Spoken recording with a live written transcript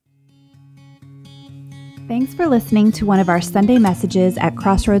Thanks for listening to one of our Sunday messages at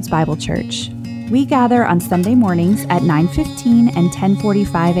Crossroads Bible Church. We gather on Sunday mornings at 9:15 and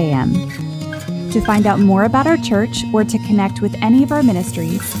 10:45 a.m. To find out more about our church or to connect with any of our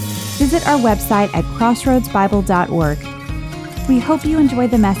ministries, visit our website at crossroadsbible.org. We hope you enjoy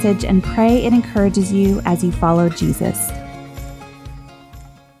the message and pray it encourages you as you follow Jesus.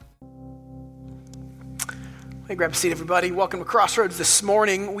 Hey, grab a seat, everybody. Welcome to Crossroads this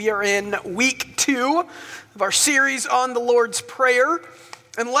morning. We are in week 2 of our series on the Lord's Prayer.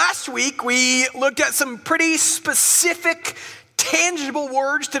 And last week, we looked at some pretty specific, tangible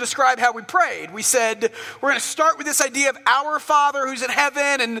words to describe how we prayed. We said we're going to start with this idea of our Father who's in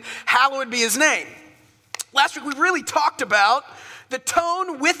heaven and hallowed be his name. Last week, we really talked about the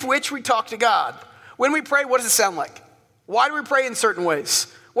tone with which we talk to God. When we pray, what does it sound like? Why do we pray in certain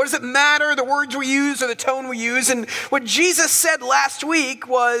ways? What does it matter, the words we use or the tone we use? And what Jesus said last week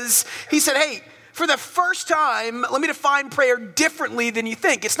was, he said, hey, for the first time, let me define prayer differently than you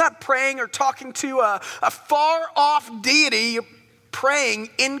think. It's not praying or talking to a far-off deity. You're praying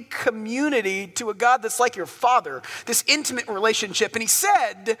in community to a God that's like your father, this intimate relationship. And he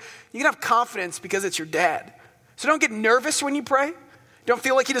said, you can have confidence because it's your dad. So don't get nervous when you pray. Don't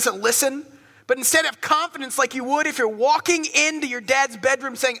feel like he doesn't listen. But instead have confidence like you would if you're walking into your dad's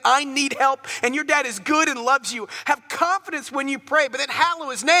bedroom saying, I need help, and your dad is good and loves you. Have confidence when you pray, but then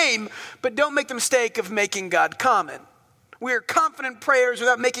hallow his name, but don't make the mistake of making God common. We are confident prayers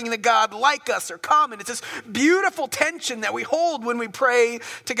without making the God like us or common. It's this beautiful tension that we hold when we pray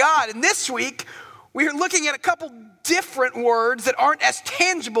to God. And this week, we are looking at a couple different words that aren't as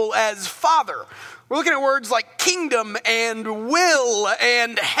tangible as Father. We're looking at words like kingdom and will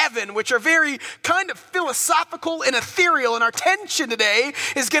and heaven, which are very kind of philosophical and ethereal. And our tension today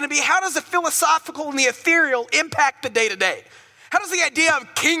is going to be, how does the philosophical and the ethereal impact the day-to-day? How does the idea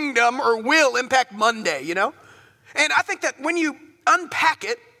of kingdom or will impact Monday, you know? And I think that when you unpack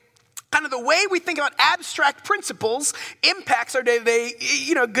it, kind of the way we think about abstract principles impacts our day-to-day,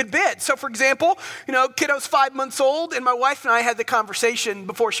 a good bit. So for example, kiddo's 5 months old, and my wife and I had the conversation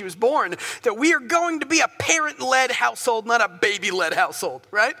before she was born that we are going to be a parent-led household, not a baby-led household,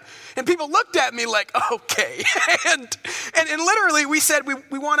 right? And people looked at me like, okay. and literally we said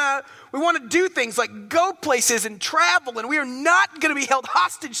we want to do things like go places and travel, and we are not going to be held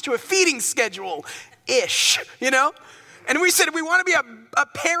hostage to a feeding schedule-ish, And we said we want to be a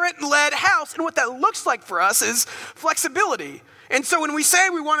parent-led house, and what that looks like for us is flexibility. And so when we say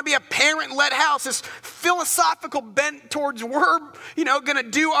we want to be a parent-led house, this philosophical bent towards we're, going to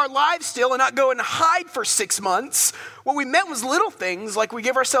do our lives still and not go and hide for 6 months, what we meant was little things like we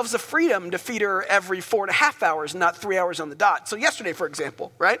give ourselves the freedom to feed her every 4.5 hours, not 3 hours on the dot. So yesterday, for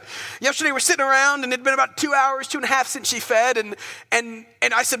example, right? Yesterday we're sitting around and it'd been about 2 hours, 2.5 since she fed, and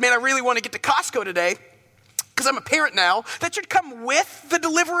I said, man, I really want to get to Costco today. Because I'm a parent now, that should come with the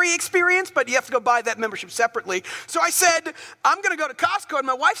delivery experience, but you have to go buy that membership separately. So I said, I'm going to go to Costco, and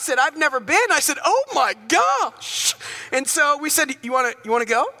my wife said, I've never been. I said, oh my gosh. And so we said, you want to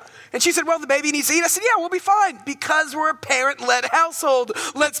go? And she said, well, the baby needs to eat. I said, yeah, we'll be fine because we're a parent-led household.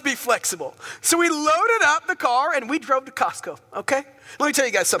 Let's be flexible. So we loaded up the car, and we drove to Costco, okay? Let me tell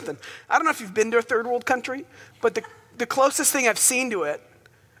you guys something. I don't know if you've been to a third world country, but the closest thing I've seen to it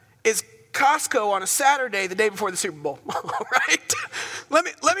is Costco on a Saturday, the day before the Super Bowl, right? Let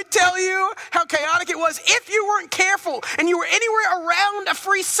me tell you how chaotic it was. If you weren't careful and you were anywhere around a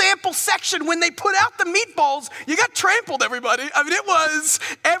free sample section when they put out the meatballs, you got trampled, everybody. I mean, it was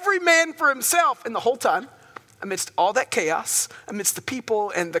every man for himself. And the whole time, amidst all that chaos, amidst the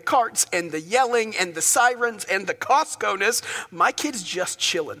people and the carts and the yelling and the sirens and the Costco-ness, my kid's just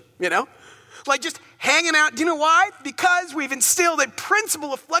chilling, Like just hanging out. Do you know why? Because we've instilled a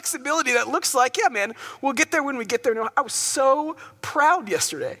principle of flexibility that looks like, yeah, man, we'll get there when we get there. No, I was so proud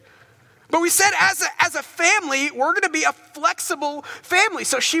yesterday. But we said as a family, we're going to be a flexible family.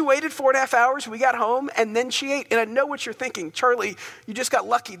 So she waited 4.5 hours. We got home, and then she ate. And I know what you're thinking. Charlie, you just got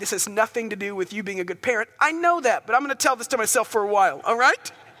lucky. This has nothing to do with you being a good parent. I know that, but I'm going to tell this to myself for a while, all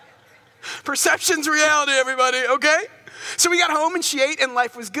right? Perception's reality, everybody, okay? So we got home and she ate and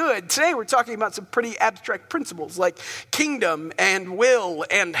life was good. Today we're talking about some pretty abstract principles like kingdom and will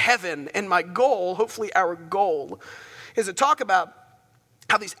and heaven. And my goal, hopefully our goal, is to talk about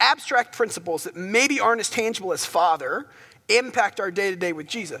how these abstract principles that maybe aren't as tangible as Father impact our day-to-day with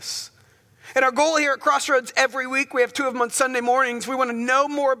Jesus. And our goal here at Crossroads every week, we have 2 of them on Sunday mornings. We want to know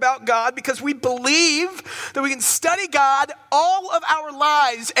more about God because we believe that we can study God all of our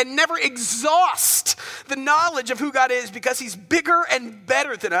lives and never exhaust the knowledge of who God is because he's bigger and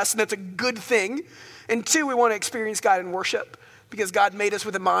better than us, and that's a good thing. And 2, we want to experience God in worship because God made us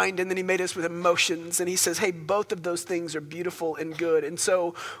with a mind and then he made us with emotions. And he says, hey, both of those things are beautiful and good. And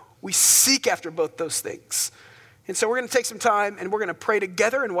so we seek after both those things. And so we're going to take some time and we're going to pray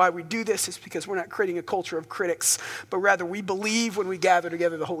together. And why we do this is because we're not creating a culture of critics, but rather we believe when we gather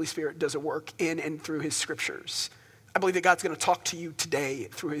together, the Holy Spirit does a work in and through his scriptures. I believe that God's going to talk to you today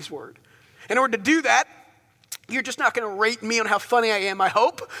through his word. In order to do that, you're just not going to rate me on how funny I am, I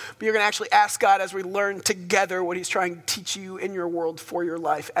hope, but you're going to actually ask God as we learn together what he's trying to teach you in your world for your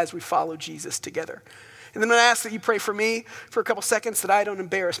life as we follow Jesus together. And then I'm going to ask that you pray for me for a couple seconds that I don't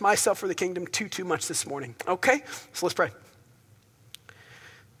embarrass myself for the kingdom too much this morning. Okay? So let's pray.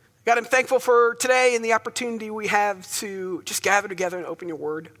 God, I'm thankful for today and the opportunity we have to just gather together and open your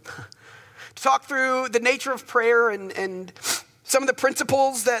word. To talk through the nature of prayer and some of the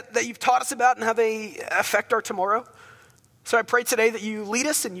principles that you've taught us about and how they affect our tomorrow. So I pray today that you lead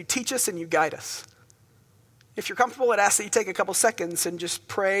us and you teach us and you guide us. If you're comfortable, I'd ask that you take a couple seconds and just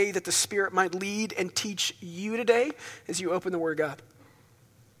pray that the Spirit might lead and teach you today as you open the Word of God.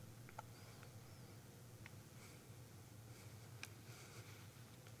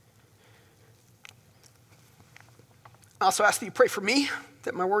 I also ask that you pray for me,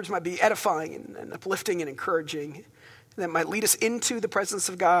 that my words might be edifying and uplifting and encouraging, and that might lead us into the presence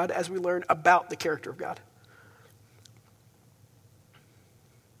of God as we learn about the character of God.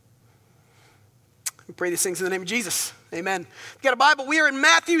 We pray these things in the name of Jesus. Amen. If you got a Bible, we are in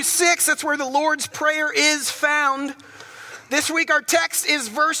Matthew 6. That's where the Lord's Prayer is found. This week our text is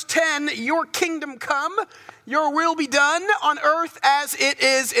verse 10. Your kingdom come, your will be done on earth as it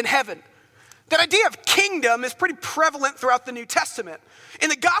is in heaven. That idea of kingdom is pretty prevalent throughout the New Testament. In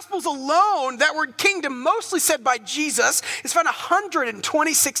the Gospels alone, that word kingdom, mostly said by Jesus, is found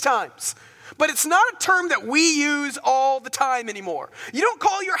 126 times. But it's not a term that we use all the time anymore. You don't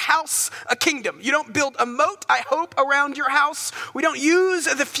call your house a kingdom. You don't build a moat, I hope, around your house. We don't use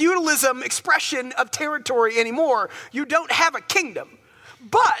the feudalism expression of territory anymore. You don't have a kingdom.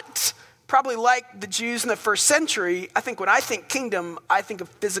 But probably like the Jews in the first century, I think when I think kingdom, I think of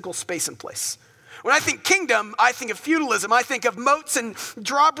physical space and place. When I think kingdom, I think of feudalism. I think of moats and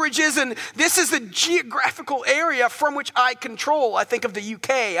drawbridges, and this is the geographical area from which I control. I think of the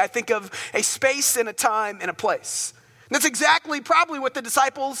UK. I think of a space and a time and a place. And that's exactly probably what the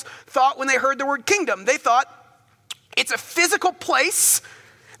disciples thought when they heard the word kingdom. They thought it's a physical place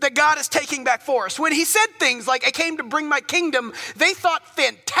that God is taking back for us. When he said things like, I came to bring my kingdom, they thought,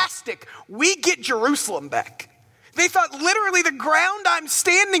 fantastic, we get Jerusalem back. They thought literally the ground I'm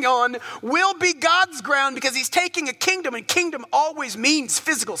standing on will be God's ground because he's taking a kingdom, and kingdom always means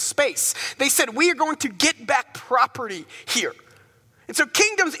physical space. They said, we are going to get back property here. And so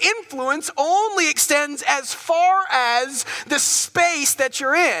kingdom's influence only extends as far as the space that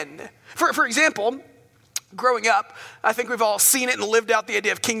you're in. For example, growing up, I think we've all seen it and lived out the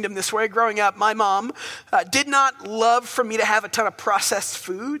idea of kingdom this way. Growing up, my mom did not love for me to have a ton of processed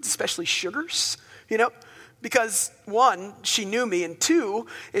foods, especially sugars, because one, she knew me, and two,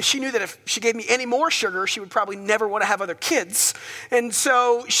 she knew that if she gave me any more sugar, she would probably never want to have other kids. And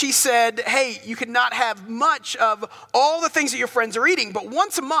so she said, hey, you could not have much of all the things that your friends are eating, but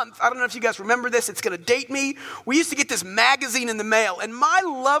once a month, I don't know if you guys remember this, it's going to date me, we used to get this magazine in the mail, and my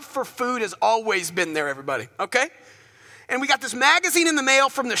love for food has always been there, everybody, okay? And we got this magazine in the mail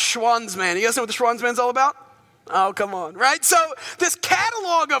from the Schwanzman. You guys know what the Schwanzman's all about? Oh, come on, right? So this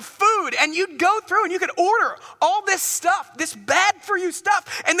catalog of food, and you'd go through and you could order all this stuff, this bad for you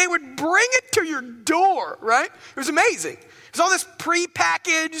stuff, and they would bring it to your door, right? It was amazing. It was all this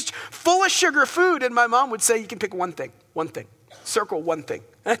prepackaged, full of sugar food, and my mom would say, you can pick one thing, circle one thing.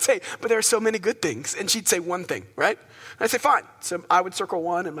 And I'd say, but there are so many good things, and she'd say one thing, right? And I'd say, fine. So I would circle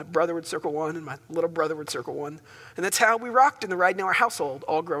one, and my brother would circle one, and my little brother would circle one, and that's how we rocked in the Right Now Our household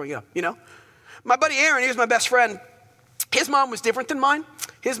all growing up, My buddy Aaron, he was my best friend. His mom was different than mine.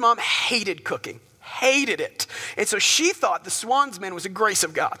 His mom hated cooking, hated it. And so she thought the Schwanzman was a grace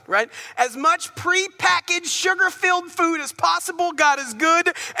of God, right? As much prepackaged, sugar-filled food as possible. God is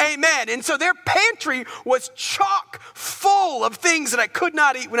good, amen. And so their pantry was chock full of things that I could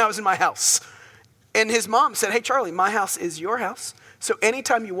not eat when I was in my house. And his mom said, hey, Charlie, my house is your house. So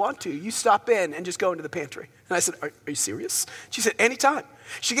anytime you want to, you stop in and just go into the pantry. And I said, are you serious? She said, anytime.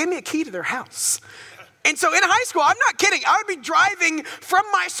 She gave me a key to their house. And so in high school, I'm not kidding, I would be driving from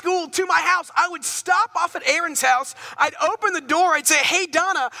my school to my house. I would stop off at Aaron's house. I'd open the door. I'd say, hey,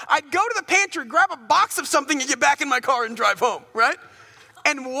 Donna. I'd go to the pantry, grab a box of something, and get back in my car and drive home, right?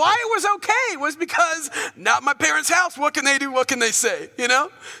 And why it was okay was because not my parents' house. What can they do? What can they say?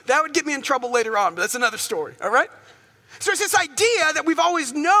 That would get me in trouble later on, but that's another story, all right? So it's this idea that we've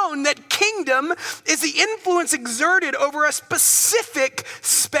always known that kingdom is the influence exerted over a specific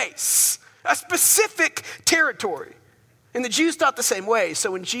space, a specific territory. And the Jews thought the same way.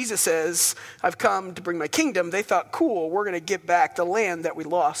 So when Jesus says, I've come to bring my kingdom, they thought, cool, we're going to get back the land that we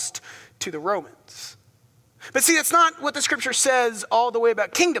lost to the Romans. But see, that's not what the scripture says all the way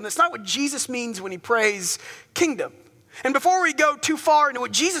about kingdom. That's not what Jesus means when he prays kingdom. And before we go too far into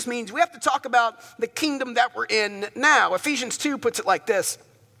what Jesus means, we have to talk about the kingdom that we're in now. Ephesians 2 puts it like this.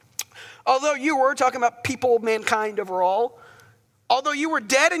 Although you were talking about people, mankind overall, although you were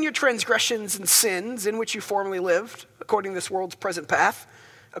dead in your transgressions and sins in which you formerly lived, according to this world's present path,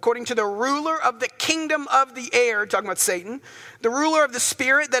 according to the ruler of the kingdom of the air, talking about Satan, the ruler of the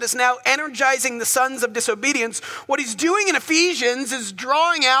spirit that is now energizing the sons of disobedience, what he's doing in Ephesians is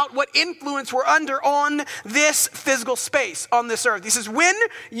drawing out what influence we're under on this physical space, on this earth. He says, when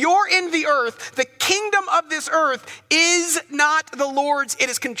you're in the earth, the kingdom of this earth is not the Lord's. It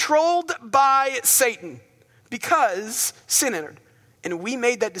is controlled by Satan because sin entered. And we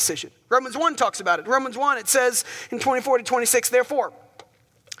made that decision. Romans 1 talks about it. Romans 1, it says in 24 to 26, therefore,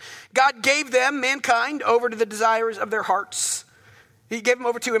 God gave them, mankind, over to the desires of their hearts. He gave them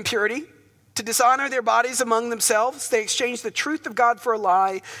over to impurity, to dishonor their bodies among themselves. They exchanged the truth of God for a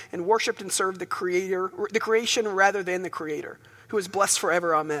lie and worshiped and served the creation rather than the Creator, who is blessed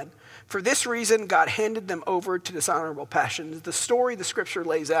forever. Amen. For this reason, God handed them over to dishonorable passions. The story the scripture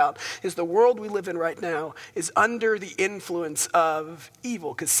lays out is the world we live in right now is under the influence of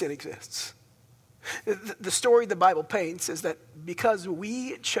evil because sin exists. The story the Bible paints is that because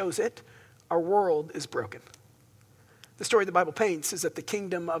we chose it, our world is broken. The story the Bible paints is that the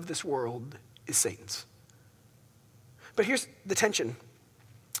kingdom of this world is Satan's. But here's the tension.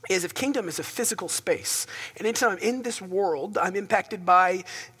 Is if kingdom is a physical space, and anytime I'm in this world, I'm impacted by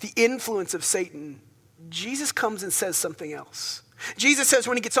the influence of Satan, Jesus comes and says something else. Jesus says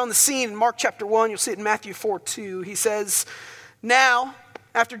when he gets on the scene in Mark chapter 1, you'll see it in Matthew 4:2, he says, now,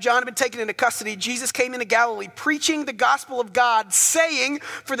 after John had been taken into custody, Jesus came into Galilee preaching the gospel of God, saying,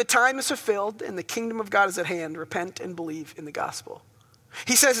 for the time is fulfilled and the kingdom of God is at hand. Repent and believe in the gospel.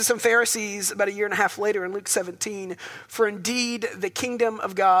 He says to some Pharisees about a year and a half later in Luke 17, for indeed the kingdom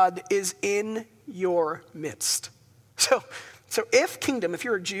of God is in your midst. So if kingdom, if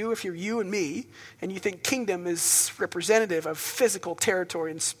you're a Jew, if you're you and me, and you think kingdom is representative of physical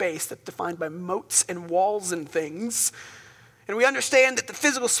territory and space that's defined by moats and walls and things, and we understand that the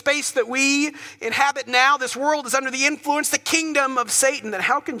physical space that we inhabit now, this world is under the influence, the kingdom of Satan, then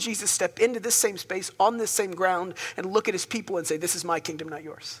how can Jesus step into this same space, on this same ground, and look at his people and say, this is my kingdom, not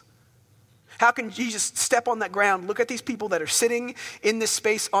yours? How can Jesus step on that ground, look at these people that are sitting in this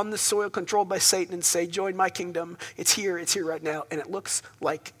space, on this soil controlled by Satan, and say, join my kingdom, it's here right now, and it looks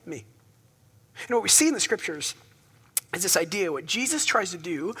like me? And what we see in the scriptures is this idea. What Jesus tries to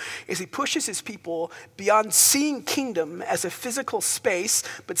do is he pushes his people beyond seeing kingdom as a physical space,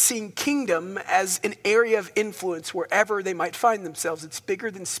 but seeing kingdom as an area of influence wherever they might find themselves. It's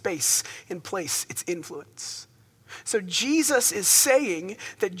bigger than space and place, it's influence. So Jesus is saying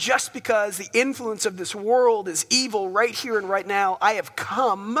that just because the influence of this world is evil right here and right now, I have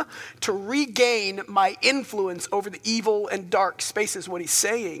come to regain my influence over the evil and dark spaces. What he's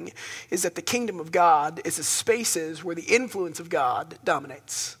saying is that the kingdom of God is the spaces where the influence of God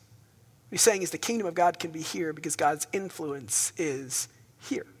dominates. What he's saying is the kingdom of God can be here because God's influence is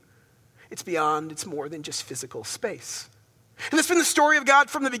here. It's beyond, it's more than just physical space. And that's been the story of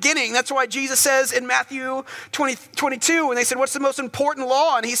God from the beginning. That's why Jesus says in Matthew 22, when they said, what's the most important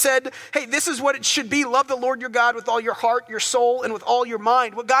law? And he said, hey, this is what it should be. Love the Lord your God with all your heart, your soul, and with all your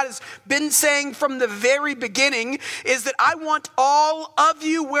mind. What God has been saying from the very beginning is that I want all of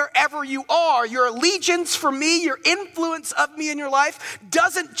you wherever you are. Your allegiance for me, your influence of me in your life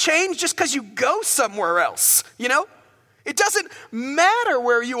doesn't change just because you go somewhere else, you know? It doesn't matter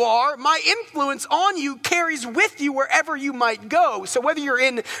where you are. My influence on you carries with you wherever you might go. So whether you're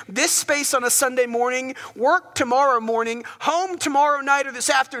in this space on a Sunday morning, work tomorrow morning, home tomorrow night or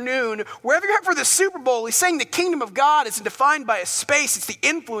this afternoon, wherever you're at for the Super Bowl, he's saying the kingdom of God isn't defined by a space. It's the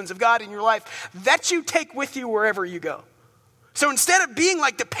influence of God in your life that you take with you wherever you go. So instead of being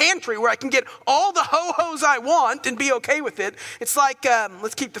like the pantry where I can get all the ho-hos I want and be okay with it, it's like,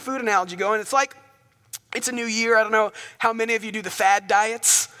 let's keep the food analogy going. It's like, it's a new year. I don't know how many of you do the fad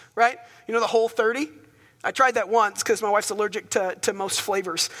diets, right? You know, the Whole30? I tried that once because my wife's allergic to most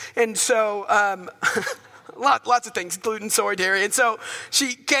flavors. And so lots of things, gluten, soy, dairy. And so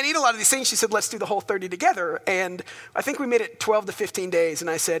she can't eat a lot of these things. She said, let's do the Whole30 together. And I think we made it 12 to 15 days. And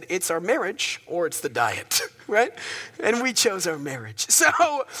I said, it's our marriage or it's the diet, right? And we chose our marriage.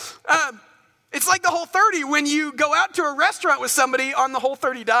 So It's like the Whole30 when you go out to a restaurant with somebody on the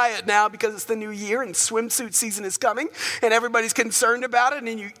Whole30 diet now because it's the new year and swimsuit season is coming and everybody's concerned about it, and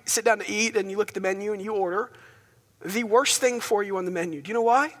then you sit down to eat and you look at the menu and you order the worst thing for you on the menu. Do you know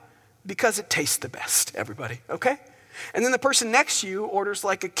why? Because it tastes the best, everybody, okay? And then the person next to you orders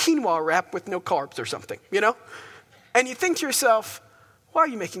like a quinoa wrap with no carbs or something, And you think to yourself, why are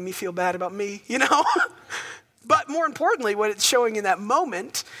you making me feel bad about me, But more importantly, what it's showing in that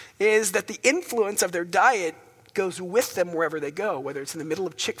moment is that the influence of their diet goes with them wherever they go, whether it's in the middle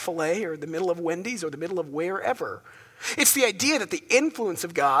of Chick-fil-A or the middle of Wendy's or the middle of wherever. It's the idea that the influence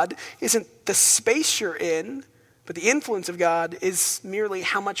of God isn't the space you're in, but the influence of God is merely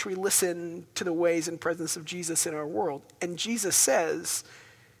how much we listen to the ways and presence of Jesus in our world. And Jesus says,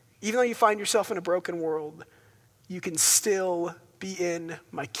 even though you find yourself in a broken world, you can still be in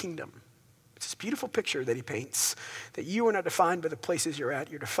my kingdom. It's this beautiful picture that he paints, that you are not defined by the places you're at.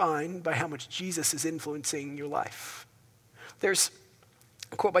 You're defined by how much Jesus is influencing your life. There's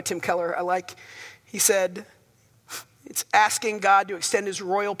a quote by Tim Keller I like. He said, it's asking God to extend his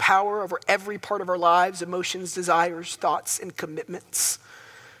royal power over every part of our lives, emotions, desires, thoughts, and commitments.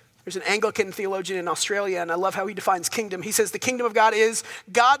 There's an Anglican theologian in Australia, and I love how he defines kingdom. He says the kingdom of God is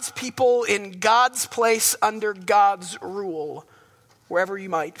God's people in God's place under God's rule, wherever you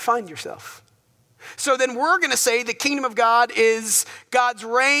might find yourself. So then we're going to say the kingdom of God is God's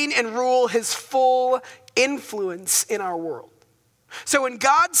reign and rule, his full influence in our world. So when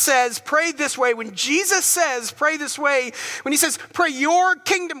God says, pray this way, when Jesus says, pray this way, when he says, pray your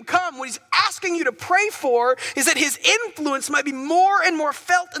kingdom come, what he's asking you to pray for is that his influence might be more and more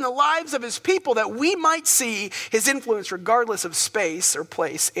felt in the lives of his people, that we might see his influence regardless of space or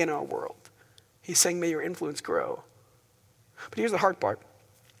place in our world. He's saying, may your influence grow. But here's the hard part,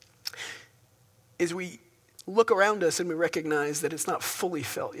 is we look around us and we recognize that it's not fully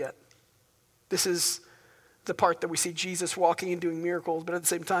felt yet. This is the part that we see Jesus walking and doing miracles, but at the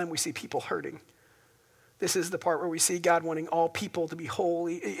same time we see people hurting. This is the part where we see God wanting all people to be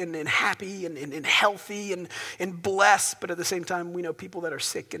holy and happy and healthy and blessed, but at the same time we know people that are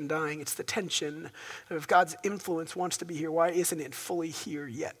sick and dying. It's the tension of if God's influence wants to be here, why isn't it fully here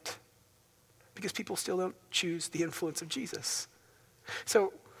yet? Because people still don't choose the influence of Jesus.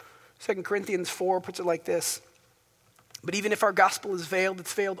 So 2 Corinthians 4 puts it like this, but even if our gospel is veiled,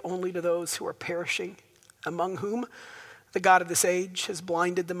 it's veiled only to those who are perishing, among whom the God of this age has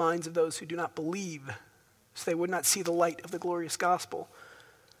blinded the minds of those who do not believe, so they would not see the light of the glorious gospel.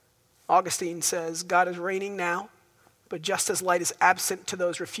 Augustine says, God is reigning now, but just as light is absent to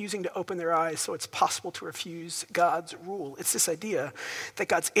those refusing to open their eyes, so it's possible to refuse God's rule. It's this idea that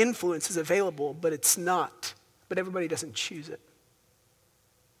God's influence is available, but it's not, but everybody doesn't choose it.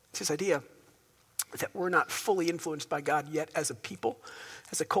 It's this idea that we're not fully influenced by God yet as a people,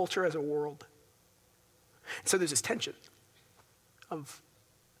 as a culture, as a world. So there's this tension of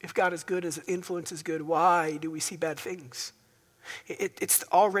if God is good, his influence is good, why do we see bad things? It's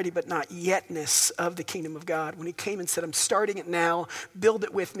the already but not yetness of the kingdom of God. When he came and said, I'm starting it now, build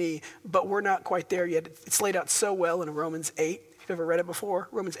it with me, but we're not quite there yet. It's laid out so well in Romans 8. If you've ever read it before,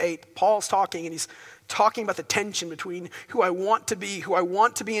 Romans 8, Paul's talking and he's talking about the tension between who I want to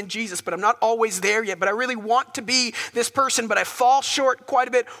be in Jesus, but I'm not always there yet, but I really want to be this person, but I fall short quite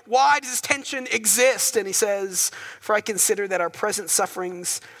a bit. Why does this tension exist? And he says, for I consider that our present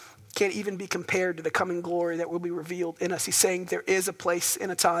sufferings can't even be compared to the coming glory that will be revealed in us. He's saying there is a place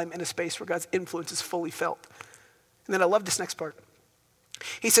and a time and a space where God's influence is fully felt. And then I love this next part.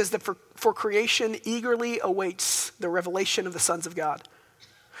 He says that for creation eagerly awaits the revelation of the sons of God.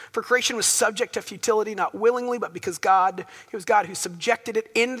 For creation was subject to futility, not willingly, but because it was God who subjected it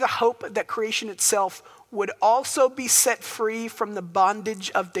in the hope that creation itself would also be set free from the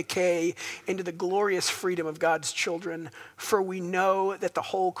bondage of decay into the glorious freedom of God's children. For we know that the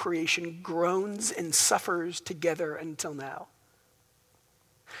whole creation groans and suffers together until now.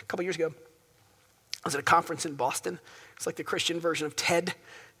 A couple years ago, I was at a conference in Boston. It's like the Christian version of TED.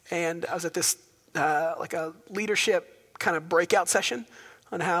 And I was at this like a leadership kind of breakout session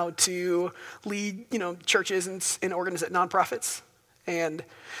on how to lead, churches and organize nonprofits. And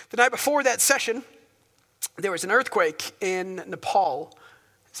the night before that session, there was an earthquake in Nepal.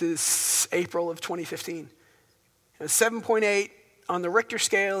 This is April of 2015. It was 7.8 on the Richter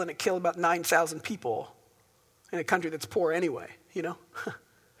scale, and it killed about 9,000 people in a country that's poor anyway,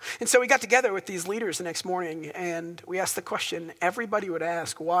 And so we got together with these leaders the next morning, and we asked the question everybody would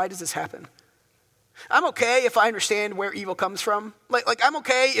ask, why does this happen? I'm okay if I understand where evil comes from. Like I'm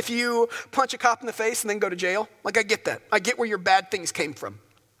okay if you punch a cop in the face and then go to jail. Like I get that. I get where your bad things came from.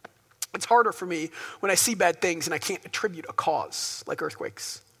 It's harder for me when I see bad things and I can't attribute a cause, like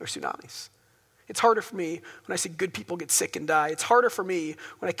earthquakes or tsunamis. It's harder for me when I see good people get sick and die. It's harder for me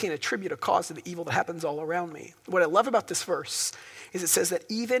when I can't attribute a cause to the evil that happens all around me. What I love about this verse is it says that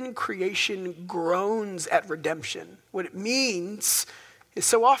even creation groans at redemption. What it means is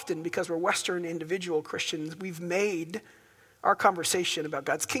so often, because we're Western individual Christians, we've made our conversation about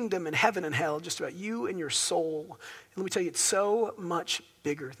God's kingdom and heaven and hell just about you and your soul. And let me tell you, it's so much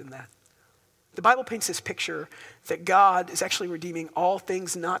bigger than that. The Bible paints this picture that God is actually redeeming all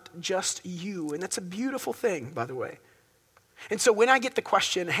things, not just you. And that's a beautiful thing, by the way. And so when I get the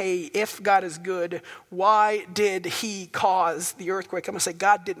question, hey, if God is good, why did he cause the earthquake? I'm going to say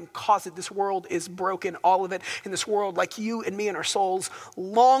God didn't cause it. This world is broken, all of it. And this world, like you and me and our souls,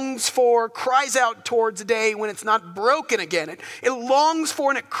 longs for, cries out towards a day when it's not broken again. It longs for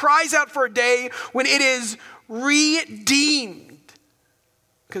and it cries out for a day when it is redeemed.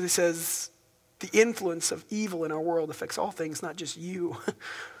 Because it says the influence of evil in our world affects all things, not just you.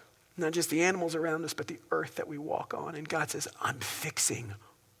 Not just the animals around us, but the earth that we walk on. And God says, I'm fixing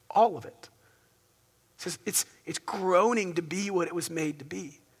all of it. He says it's groaning to be what it was made to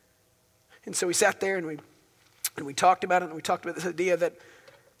be. And so we sat there and we talked about it, and we talked about this idea that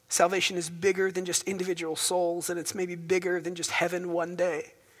salvation is bigger than just individual souls, and it's maybe bigger than just heaven one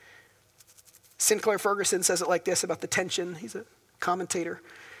day. Sinclair Ferguson says it like this about the tension. He's a commentator.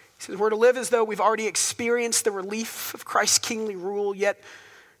 He says, we're to live as though we've already experienced the relief of Christ's kingly rule, yet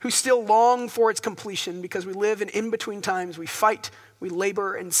who still long for its completion, because we live in in-between times. We fight, we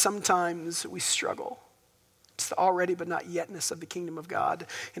labor, and sometimes we struggle. It's the already but not yetness of the kingdom of God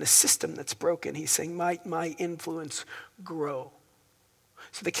in a system that's broken. He's saying, might my influence grow.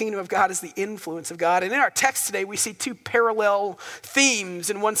 So the kingdom of God is the influence of God. And in our text today, we see two parallel themes.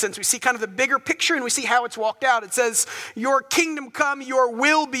 In one sense, we see kind of the bigger picture, and we see how it's walked out. It says, your kingdom come, your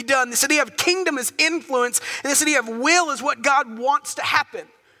will be done. This idea of kingdom is influence, and this idea of will is what God wants to happen.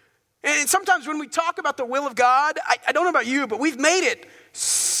 And sometimes when we talk about the will of God, I don't know about you, but we've made it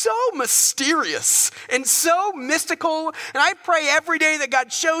so mysterious and so mystical. And I pray every day that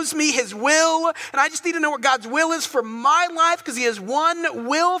God shows me his will. And I just need to know what God's will is for my life, because he has one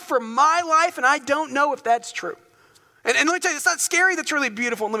will for my life. And I don't know if that's true. And let me tell you, it's not scary. That's really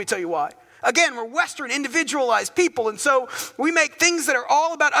beautiful. And let me tell you why. Again, we're Western individualized people, and so we make things that are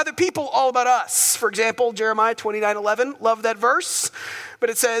all about other people all about us. For example, Jeremiah 29:11, love that verse. But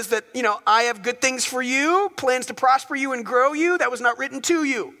it says that, I have good things for you, plans to prosper you and grow you. That was not written to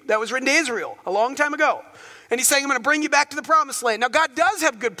you. That was written to Israel a long time ago. And he's saying, I'm going to bring you back to the promised land. Now, God does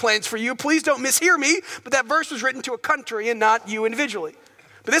have good plans for you. Please don't mishear me. But that verse was written to a country and not you individually.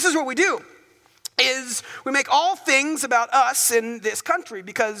 But this is what we do. Is we make all things about us in this country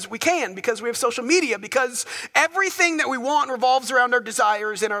because we can, because we have social media, because everything that we want revolves around our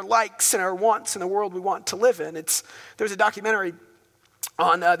desires and our likes and our wants in the world we want to live in. There's a documentary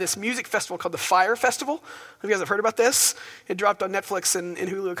on this music festival called the Fire Festival. Have you guys have heard about this? It dropped on Netflix and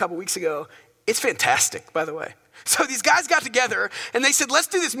Hulu a couple weeks ago. It's fantastic, by the way. So these guys got together and they said, let's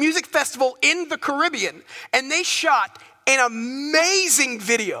do this music festival in the Caribbean. And they shot an amazing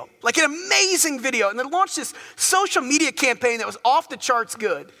video. And they launched this social media campaign that was off the charts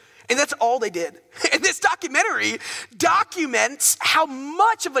good. And that's all they did. And this documentary documents how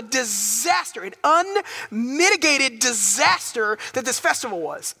much of a disaster, an unmitigated disaster that this festival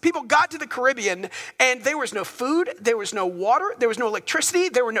was. People got to the Caribbean and there was no food, there was no water, there was no electricity,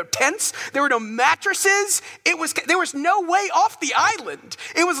 there were no tents, there were no mattresses. There was no way off the island.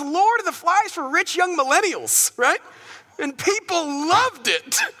 It was Lord of the Flies for rich young millennials, right? And people loved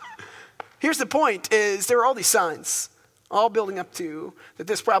it. Here's the point is there were all these signs all building up to that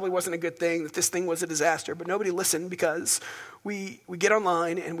this probably wasn't a good thing, that this thing was a disaster, but nobody listened because we get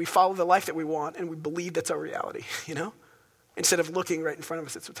online and we follow the life that we want and we believe that's our reality, Instead of looking right in front of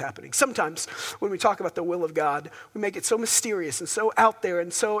us, that's what's happening. Sometimes when we talk about the will of God, we make it so mysterious and so out there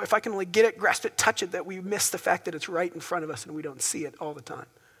and so if I can only get it, grasp it, touch it, that we miss the fact that it's right in front of us and we don't see it all the time.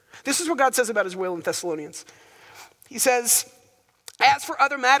 This is what God says about his will in Thessalonians. He says, as for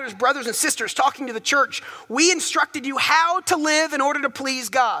other matters, brothers and sisters, talking to the church, we instructed you how to live in order to please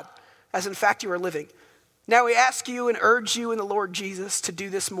God, as in fact you are living. Now we ask you and urge you in the Lord Jesus to do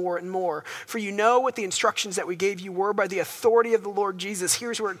this more and more. For you know what the instructions that we gave you were by the authority of the Lord Jesus.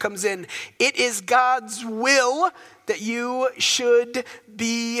 Here's where it comes in. It is God's will that you should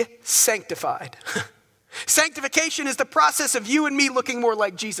be sanctified. Sanctification is the process of you and me looking more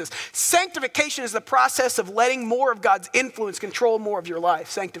like Jesus. Sanctification is the process of letting more of God's influence control more of your life.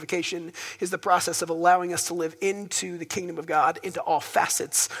 Sanctification is the process of allowing us to live into the kingdom of God, into all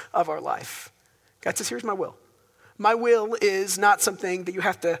facets of our life. God says, here's my will. My will is not something that you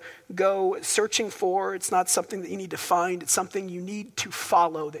have to go searching for. It's not something that you need to find. It's something you need to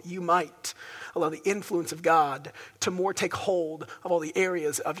follow, that you might allow the influence of God to more take hold of all the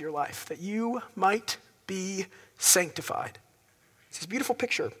areas of your life, that you might be sanctified. It's this beautiful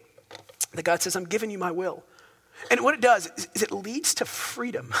picture that God says, I'm giving you my will. And what it does is it leads to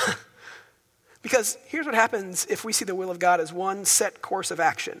freedom. Because here's what happens if we see the will of God as one set course of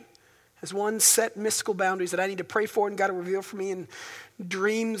action, as one set mystical boundaries that I need to pray for and God will reveal for me in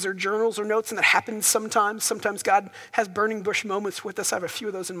dreams or journals or notes, and that happens sometimes. Sometimes God has burning bush moments with us. I have a few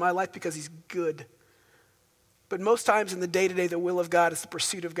of those in my life because he's good. But most times in the day-to-day, the will of God is the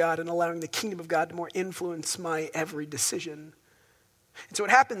pursuit of God and allowing the kingdom of God to more influence my every decision. And so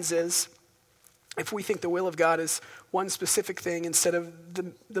what happens is, if we think the will of God is one specific thing instead of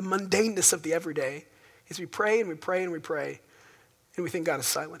the mundaneness of the everyday, is we pray and we pray and we pray, and we think God is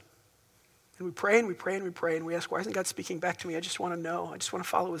silent. And we pray and we pray and we pray, and we ask, why isn't God speaking back to me? I just want to know. I just want to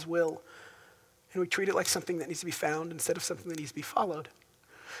follow his will. And we treat it like something that needs to be found instead of something that needs to be followed.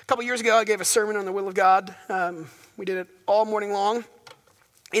 A couple years ago, I gave a sermon on the will of God. We did it all morning long.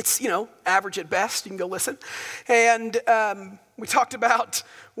 It's, average at best. You can go listen. And we talked about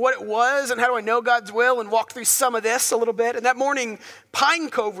what it was and how do I know God's will, and walked through some of this a little bit. And that morning, Pine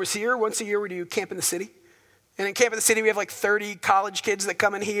Cove was here. Once a year, we do Camp in the City. And in Camp in the City, we have like 30 college kids that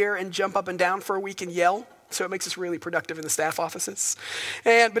come in here and jump up and down for a week and yell. So it makes us really productive in the staff offices.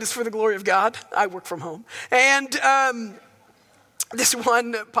 But it's for the glory of God. I work from home. And this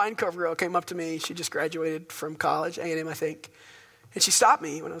one Pine Cove girl came up to me. She just graduated from college, A&M, I think. And she stopped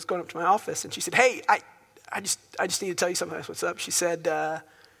me when I was going up to my office. And she said, hey, I just need to tell you something. What's up? She said,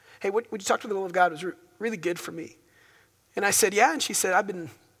 hey, would you talk to the will of God? It was really good for me. And I said, yeah. And she said,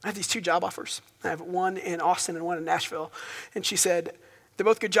 I have these 2 job offers. I have one in Austin and one in Nashville. And she said, they're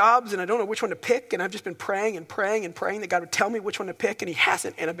both good jobs, and I don't know which one to pick, and I've just been praying and praying and praying that God would tell me which one to pick, and he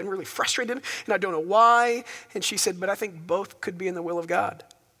hasn't, and I've been really frustrated, and I don't know why. And she said, but I think both could be in the will of God.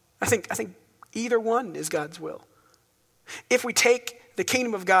 I think either one is God's will. If we take the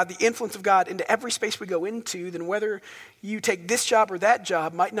kingdom of God, the influence of God into every space we go into, then whether you take this job or that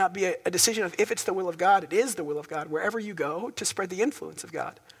job might not be a decision of if it's the will of God. It is the will of God wherever you go to spread the influence of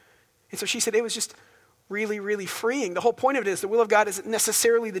God. And so she said it was just really, really freeing. The whole point of it is the will of God isn't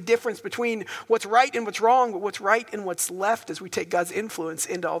necessarily the difference between what's right and what's wrong, but what's right and what's left as we take God's influence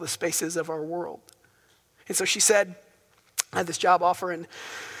into all the spaces of our world. And so she said, I had this job offer in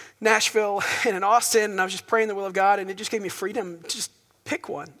Nashville and in Austin, and I was just praying the will of God, and it just gave me freedom to just pick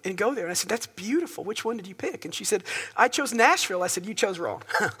one and go there. And I said, that's beautiful. Which one did you pick? And she said, I chose Nashville. I said, you chose wrong.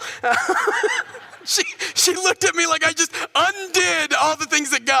 She looked at me like I just undid all the things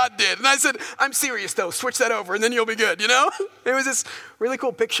that God did. And I said, I'm serious though, switch that over and then you'll be good, It was this really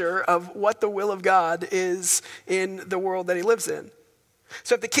cool picture of what the will of God is in the world that he lives in.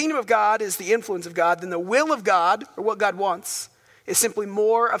 So if the kingdom of God is the influence of God, then the will of God, or what God wants, is simply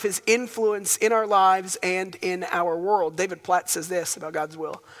more of his influence in our lives and in our world. David Platt says this about God's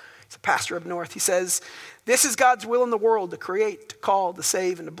will. He's a pastor up north. He says, this is God's will in the world, to create, to call, to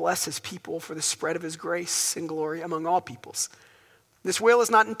save, and to bless his people for the spread of his grace and glory among all peoples. This will is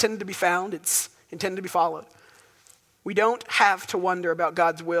not intended to be found. It's intended to be followed. We don't have to wonder about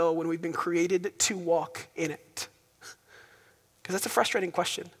God's will when we've been created to walk in it. Because that's a frustrating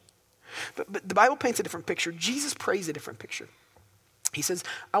question. But the Bible paints a different picture. Jesus prays a different picture. He says,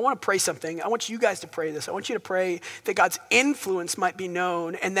 I want to pray something. I want you guys to pray this. I want you to pray that God's influence might be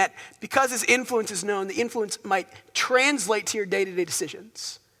known, and that because his influence is known, the influence might translate to your day-to-day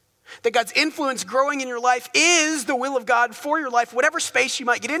decisions. That God's influence growing in your life is the will of God for your life, whatever space you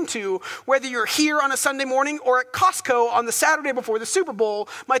might get into, whether you're here on a Sunday morning or at Costco on the Saturday before the Super Bowl,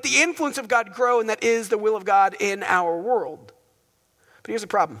 might the influence of God grow, and that is the will of God in our world. But here's the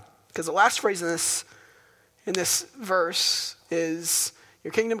problem, because the last phrase in this verse is,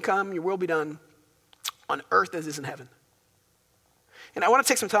 your kingdom come, your will be done on earth as it is in heaven. And I want to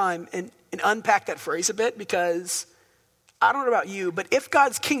take some time and unpack that phrase a bit, because I don't know about you, but if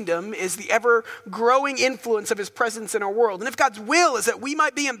God's kingdom is the ever-growing influence of his presence in our world, and if God's will is that we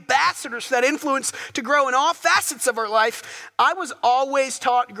might be ambassadors for that influence to grow in all facets of our life, I was always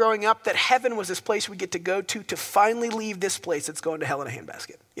taught growing up that heaven was this place we get to go to finally leave this place that's going to hell in a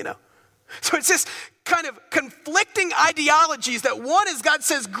handbasket, So it's this kind of conflicting ideologies that one is God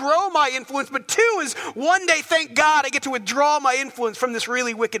says, grow my influence, but two is one day, thank God, I get to withdraw my influence from this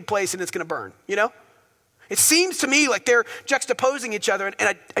really wicked place and it's going to burn, It seems to me like they're juxtaposing each other,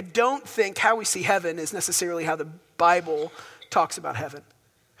 and I don't think how we see heaven is necessarily how the Bible talks about heaven.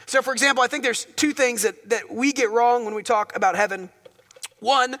 So for example, I think there's two things that we get wrong when we talk about heaven.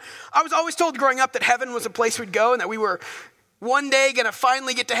 One, I was always told growing up that heaven was a place we'd go and that we were one day going to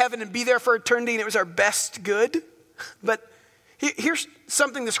finally get to heaven and be there for eternity, and it was our best good. But here's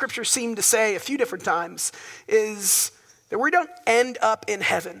something the scriptures seem to say a few different times, is that we don't end up in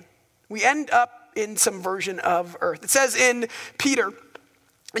heaven. We end up in some version of earth. It says in 2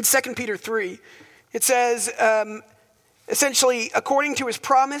 Peter 3, it says, essentially, according to his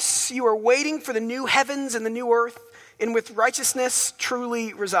promise, you are waiting for the new heavens and the new earth, and with righteousness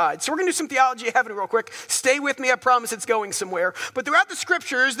truly resides. So we're going to do some theology of heaven real quick. Stay with me, I promise it's going somewhere. But throughout the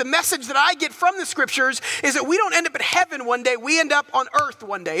scriptures, the message that I get from the scriptures is that we don't end up in heaven one day, we end up on earth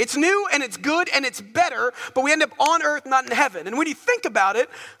one day. It's new and it's good and it's better, but we end up on earth, not in heaven. And when you think about it,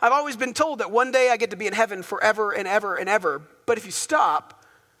 I've always been told that one day I get to be in heaven forever and ever and ever. But if you stop,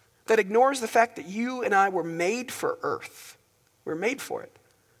 that ignores the fact that you and I were made for earth. We're made for it.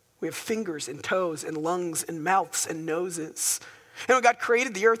 We have fingers and toes and lungs and mouths and noses. And when God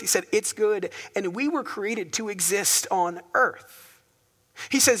created the earth, he said, it's good. And we were created to exist on earth.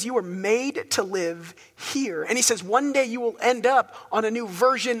 He says, you were made to live here. And he says, one day you will end up on a new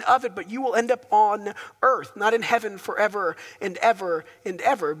version of it, but you will end up on earth, not in heaven forever and ever and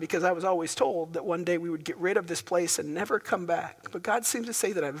ever, because I was always told that one day we would get rid of this place and never come back. But God seems to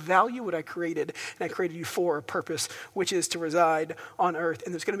say that I value what I created, and I created you for a purpose, which is to reside on earth.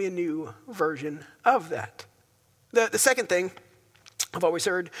 And there's going to be a new version of that. The second thing I've always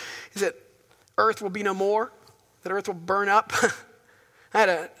heard is that earth will be no more, that earth will burn up. I had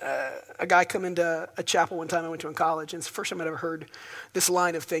a guy come into a chapel one time I went to in college, and it's the first time I'd ever heard this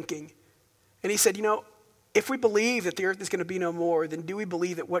line of thinking. And he said, if we believe that the earth is going to be no more, then do we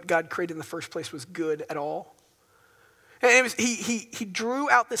believe that what God created in the first place was good at all? And he drew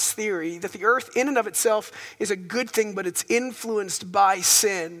out this theory that the earth in and of itself is a good thing, but it's influenced by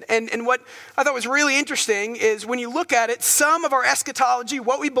sin. And what I thought was really interesting is when you look at it, some of our eschatology,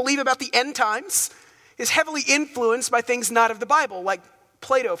 what we believe about the end times, is heavily influenced by things not of the Bible, like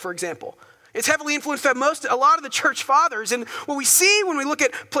Plato, for example. It's heavily influenced by a lot of the church fathers. And what we see when we look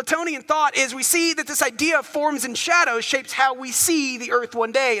at Platonian thought is we see that this idea of forms and shadows shapes how we see the earth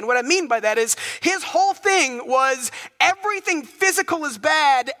one day. And what I mean by that is his whole thing was everything physical is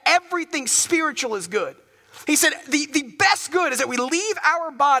bad, everything spiritual is good. He said the best good is that we leave our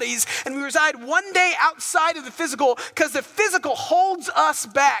bodies and we reside one day outside of the physical because the physical holds us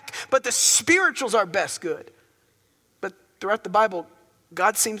back, but the spiritual's our best good. But throughout the Bible,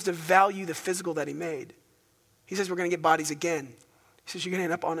 God seems to value the physical that he made. He says we're going to get bodies again. He says you're going to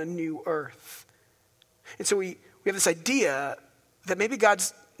end up on a new earth. And so we have this idea that maybe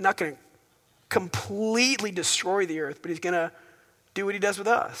God's not going to completely destroy the earth, but he's going to do what he does with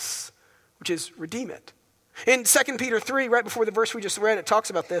us, which is redeem it. In 2 Peter 3, right before the verse we just read, it talks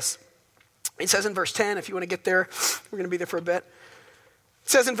about this. It says in verse 10, if you want to get there, we're going to be there for a bit. It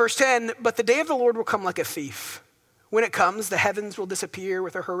says in verse 10, but the day of the Lord will come like a thief. When it comes, the heavens will disappear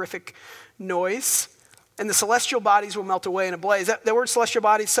with a horrific noise, and the celestial bodies will melt away in a blaze. That word celestial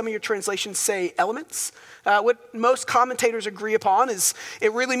bodies, some of your translations say elements. What most commentators agree upon is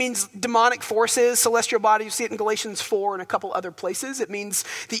it really means demonic forces, celestial bodies. You see it in Galatians 4 and a couple other places. It means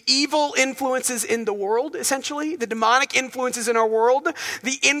the evil influences in the world, essentially, the demonic influences in our world,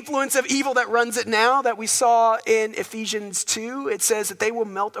 the influence of evil that runs it now that we saw in Ephesians 2. It says that they will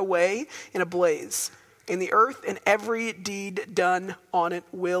melt away in a blaze. And the earth and every deed done on it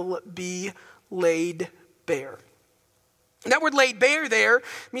will be laid bare. And that word laid bare there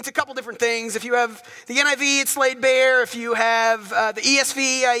means a couple different things. If you have the NIV, it's laid bare. If you have the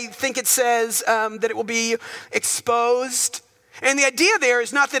ESV, I think it says that it will be exposed. And the idea there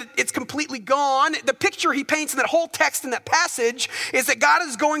is not that it's completely gone. The picture he paints in that whole text in that passage is that God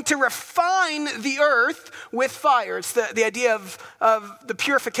is going to refine the earth with fire. It's the idea of the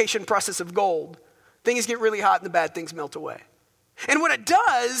purification process of gold. Things get really hot and the bad things melt away. And what it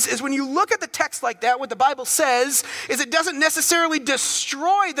does is when you look at the text like that, what the Bible says is it doesn't necessarily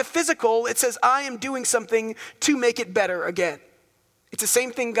destroy the physical. It says, I am doing something to make it better again. It's the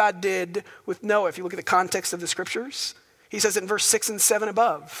same thing God did with Noah. If you look at the context of the scriptures, he says it in verse 6 and 7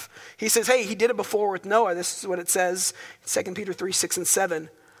 above. He says, hey, he did it before with Noah. This is what it says, 2 Peter 3, 6 and 7.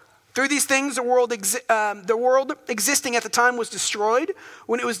 Through these things, the world existing at the time was destroyed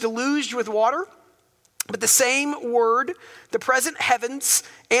when it was deluged with water. But the same word, the present heavens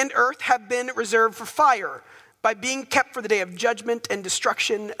and earth have been reserved for fire by being kept for the day of judgment and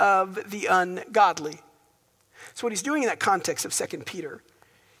destruction of the ungodly. So what he's doing in that context of 2 Peter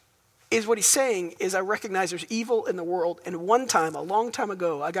is what he's saying is I recognize there's evil in the world, and one time, a long time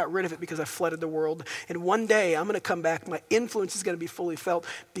ago, I got rid of it because I flooded the world, and one day I'm going to come back, my influence is going to be fully felt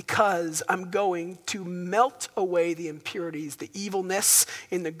because I'm going to melt away the impurities, the evilness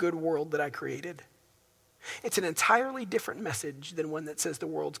in the good world that I created. It's an entirely different message than one that says the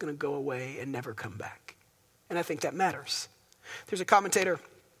world's going to go away and never come back. And I think that matters. There's a commentator,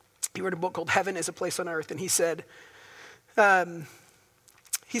 he wrote a book called Heaven is a Place on Earth, and he said,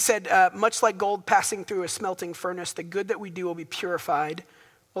 much like gold passing through a smelting furnace, the good that we do will be purified,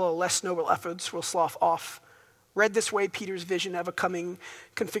 while less noble efforts will slough off. Read this way, Peter's vision of a coming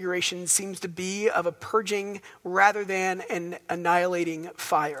configuration seems to be of a purging rather than an annihilating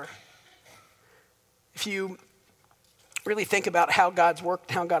fire. If you really think about how God's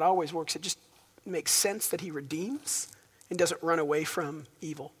worked, how God always works, it just makes sense that he redeems and doesn't run away from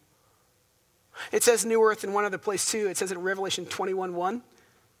evil. It says new earth in one other place too. It says in Revelation 21:1. It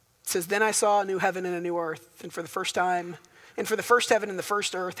says, then I saw a new heaven and a new earth, and for the first heaven and the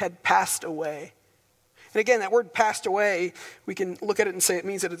first earth had passed away. And again, that word passed away, we can look at it and say it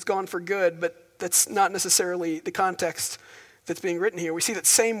means that it's gone for good, but that's not necessarily the context that's being written here. We see that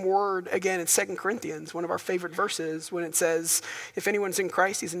same word again in 2 Corinthians, one of our favorite verses, when it says, if anyone's in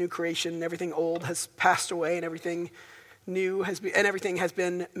Christ, he's a new creation, everything old has passed away, and everything has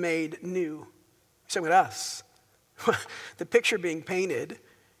been made new. Same with us. The picture being painted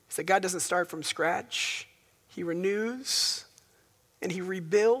is that God doesn't start from scratch. He renews and he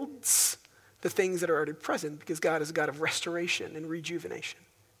rebuilds the things that are already present because God is a God of restoration and rejuvenation.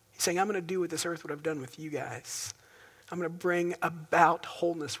 He's saying, I'm going to do with this earth what I've done with you guys. I'm going to bring about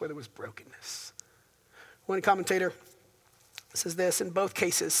wholeness where there was brokenness. One commentator says this, in both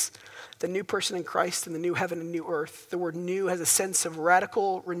cases, the new person in Christ and the new heaven and new earth, the word new has a sense of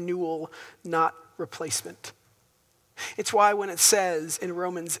radical renewal, not replacement. It's why when it says in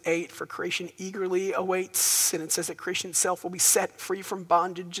Romans 8, for creation eagerly awaits, and it says that creation itself will be set free from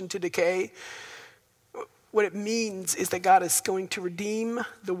bondage into decay, what it means is that God is going to redeem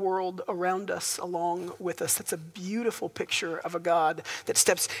the world around us along with us. That's a beautiful picture of a God that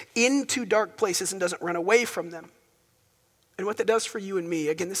steps into dark places and doesn't run away from them. And what that does for you and me,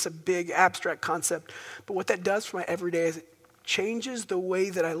 again, this is a big abstract concept, but what that does for my everyday is it changes the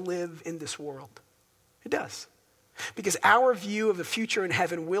way that I live in this world. It does. Because our view of the future in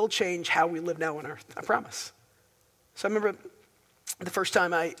heaven will change how we live now on earth. I promise. So I remember the first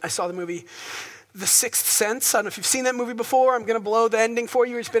time I saw the movie The Sixth Sense. I don't know if you've seen that movie before. I'm going to blow the ending for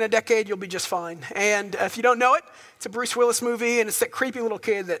you. It's been a decade. You'll be just fine. And if you don't know it, it's a Bruce Willis movie, and it's that creepy little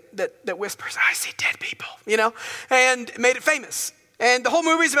kid that whispers, I see dead people, and made it famous. And the whole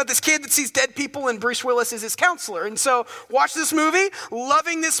movie is about this kid that sees dead people, and Bruce Willis is his counselor. And so watch this movie,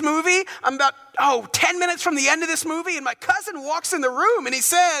 loving this movie. I'm about, 10 minutes from the end of this movie, and my cousin walks in the room, and he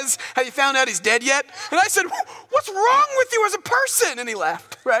says, have you found out he's dead yet? And I said, what's wrong with you as a person? And he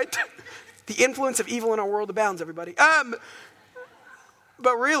laughed, right? The influence of evil in our world abounds, everybody.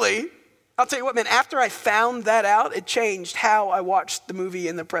 But really, I'll tell you what, man, after I found that out, it changed how I watched the movie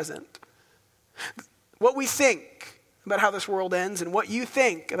in the present. What we think about how this world ends and what you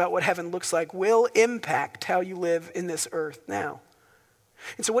think about what heaven looks like will impact how you live in this earth now.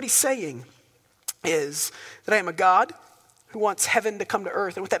 And so what he's saying is that I am a God who wants heaven to come to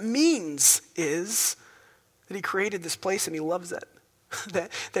earth. And what that means is that he created this place and he loves it.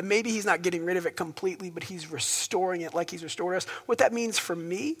 that maybe he's not getting rid of it completely, but he's restoring it like he's restored us. What that means for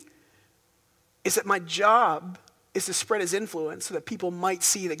me is that my job is to spread his influence so that people might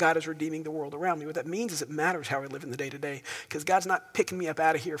see that God is redeeming the world around me. What that means is it matters how I live in the day-to-day because God's not picking me up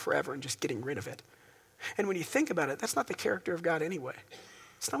out of here forever and just getting rid of it. And when you think about it, that's not the character of God anyway.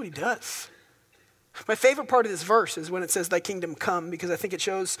 It's not what he does. My favorite part of this verse is when it says, thy kingdom come, because I think it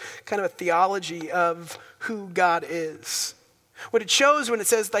shows kind of a theology of who God is. What it shows when it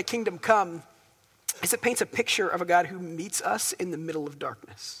says, thy kingdom come, is it paints a picture of a God who meets us in the middle of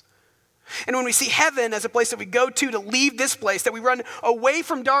darkness. And when we see heaven as a place that we go to leave this place, that we run away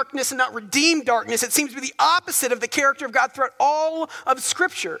from darkness and not redeem darkness, it seems to be the opposite of the character of God throughout all of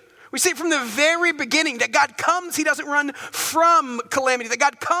Scripture. We see from the very beginning that God comes, he doesn't run from calamity. That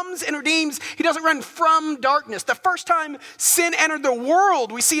God comes and redeems, he doesn't run from darkness. The first time sin entered the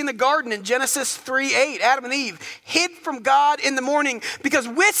world, we see in the garden in Genesis 3:8, Adam and Eve hid from God in the morning because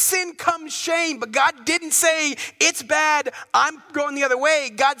with sin comes shame. But God didn't say, it's bad, I'm going the other way.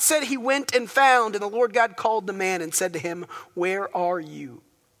 God said he went and found, and the Lord God called the man and said to him, where are you?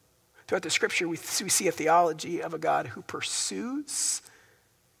 Throughout the Scripture, we see a theology of a God who pursues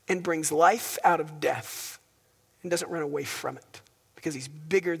and brings life out of death and doesn't run away from it because he's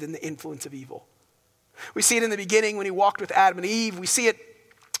bigger than the influence of evil. We see it in the beginning when he walked with Adam and Eve. We see it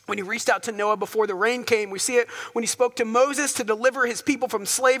when he reached out to Noah before the rain came. We see it when he spoke to Moses to deliver his people from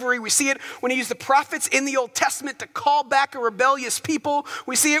slavery. We see it when he used the prophets in the Old Testament to call back a rebellious people.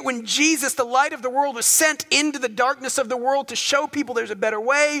 We see it when Jesus, the light of the world, was sent into the darkness of the world to show people there's a better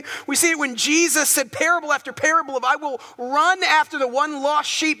way. We see it when Jesus said parable after parable of, I will run after the one lost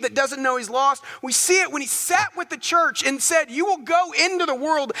sheep that doesn't know he's lost. We see it when he sat with the church and said, you will go into the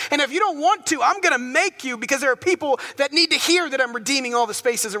world, and if you don't want to, I'm going to make you, because there are people that need to hear that I'm redeeming all the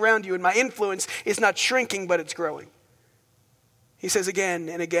spaces around you, and my influence is not shrinking, but it's growing. He says again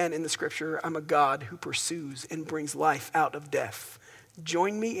and again in the scripture, I'm a God who pursues and brings life out of death.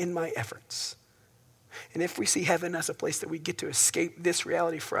 Join me in my efforts. And if we see heaven as a place that we get to escape this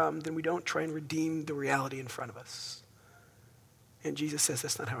reality from, then we don't try and redeem the reality in front of us. And Jesus says,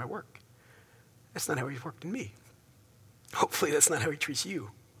 that's not how I work. That's not how he's worked in me. Hopefully that's not how he treats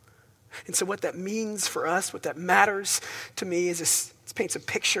you. And so what that means for us, what that matters to me is this paints a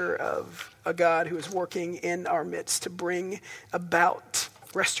picture of a God who is working in our midst to bring about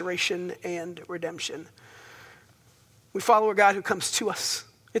restoration and redemption. We follow a God who comes to us.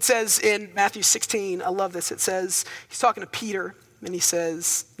 It says in Matthew 16, I love this, it says, he's talking to Peter, and he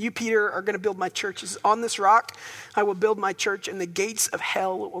says, you, Peter, are going to build my church. He says, on this rock I will build my church, and the gates of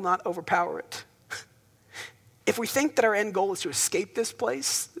hell will not overpower it. If we think that our end goal is to escape this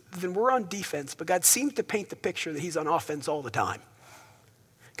place, then we're on defense, but God seems to paint the picture that he's on offense all the time.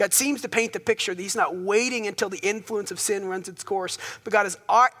 God seems to paint the picture that he's not waiting until the influence of sin runs its course, but God is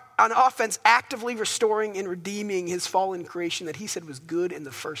on offense, actively restoring and redeeming his fallen creation that he said was good in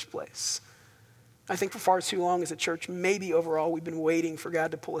the first place. I think for far too long as a church, maybe overall, we've been waiting for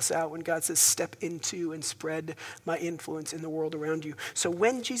God to pull us out when God says, step into and spread my influence in the world around you. So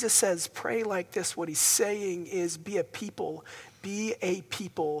when Jesus says, pray like this, what he's saying is be a people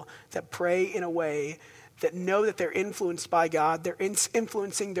that pray in a way that know that they're influenced by God. They're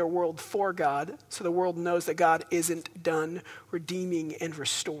influencing their world for God, so the world knows that God isn't done redeeming and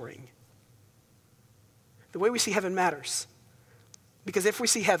restoring. The way we see heaven matters, because if we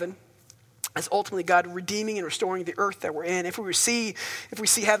see heaven as ultimately God redeeming and restoring the earth that we're in, if we see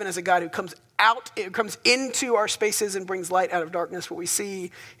heaven as a God who comes into our spaces and brings light out of darkness, what we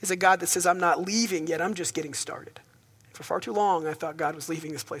see is a God that says, I'm not leaving yet, I'm just getting started. For far too long, I thought God was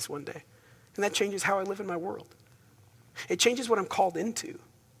leaving this place one day. And that changes how I live in my world. It changes what I'm called into.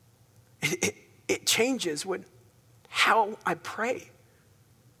 It changes how I pray.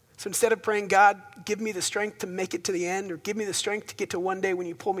 So instead of praying, God, give me the strength to make it to the end, or give me the strength to get to one day when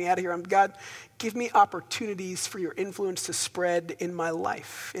you pull me out of here, God, give me opportunities for your influence to spread in my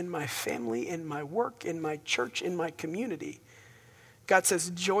life, in my family, in my work, in my church, in my community. God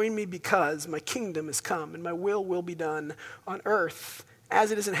says, join me because my kingdom has come and my will be done on earth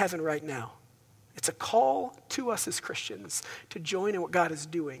as it is in heaven right now. It's a call to us as Christians to join in what God is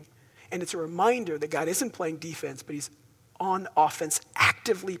doing. And it's a reminder that God isn't playing defense, but he's on offense,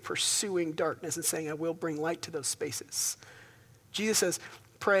 actively pursuing darkness and saying, I will bring light to those spaces. Jesus says,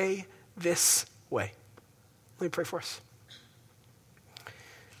 pray this way. Let me pray for us.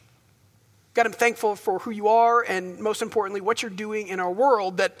 God, I'm thankful for who you are, and most importantly, what you're doing in our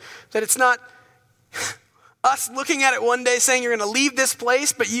world, that it's not us looking at it one day saying you're going to leave this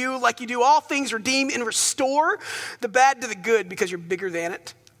place, but you, like you do all things, redeem and restore the bad to the good because you're bigger than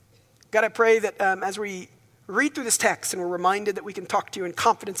it. God, I pray that as we read through this text and we're reminded that we can talk to you in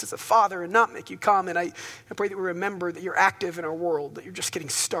confidence as a father and not make you comment, I pray that we remember that you're active in our world, that you're just getting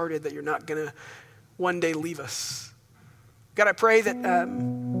started, that you're not going to one day leave us. God, I pray that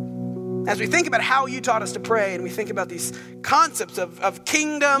as we think about how you taught us to pray and we think about these concepts of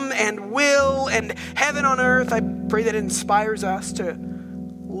kingdom and will and heaven on earth, I pray that it inspires us to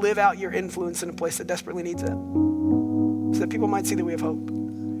live out your influence in a place that desperately needs it, so that people might see that we have hope,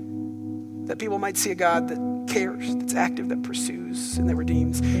 that people might see a God that cares, that's active, that pursues, and that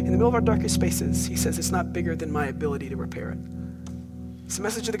redeems. In the middle of our darkest spaces, he says, it's not bigger than my ability to repair it. It's the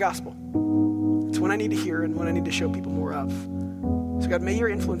message of the gospel. It's one I need to hear and one I need to show people more of. So God, may your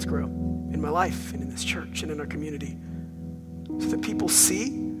influence grow in my life and in this church and in our community, so that people see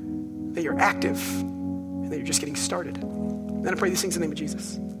that you're active and that you're just getting started. And I pray these things in the name of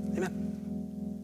Jesus. Amen.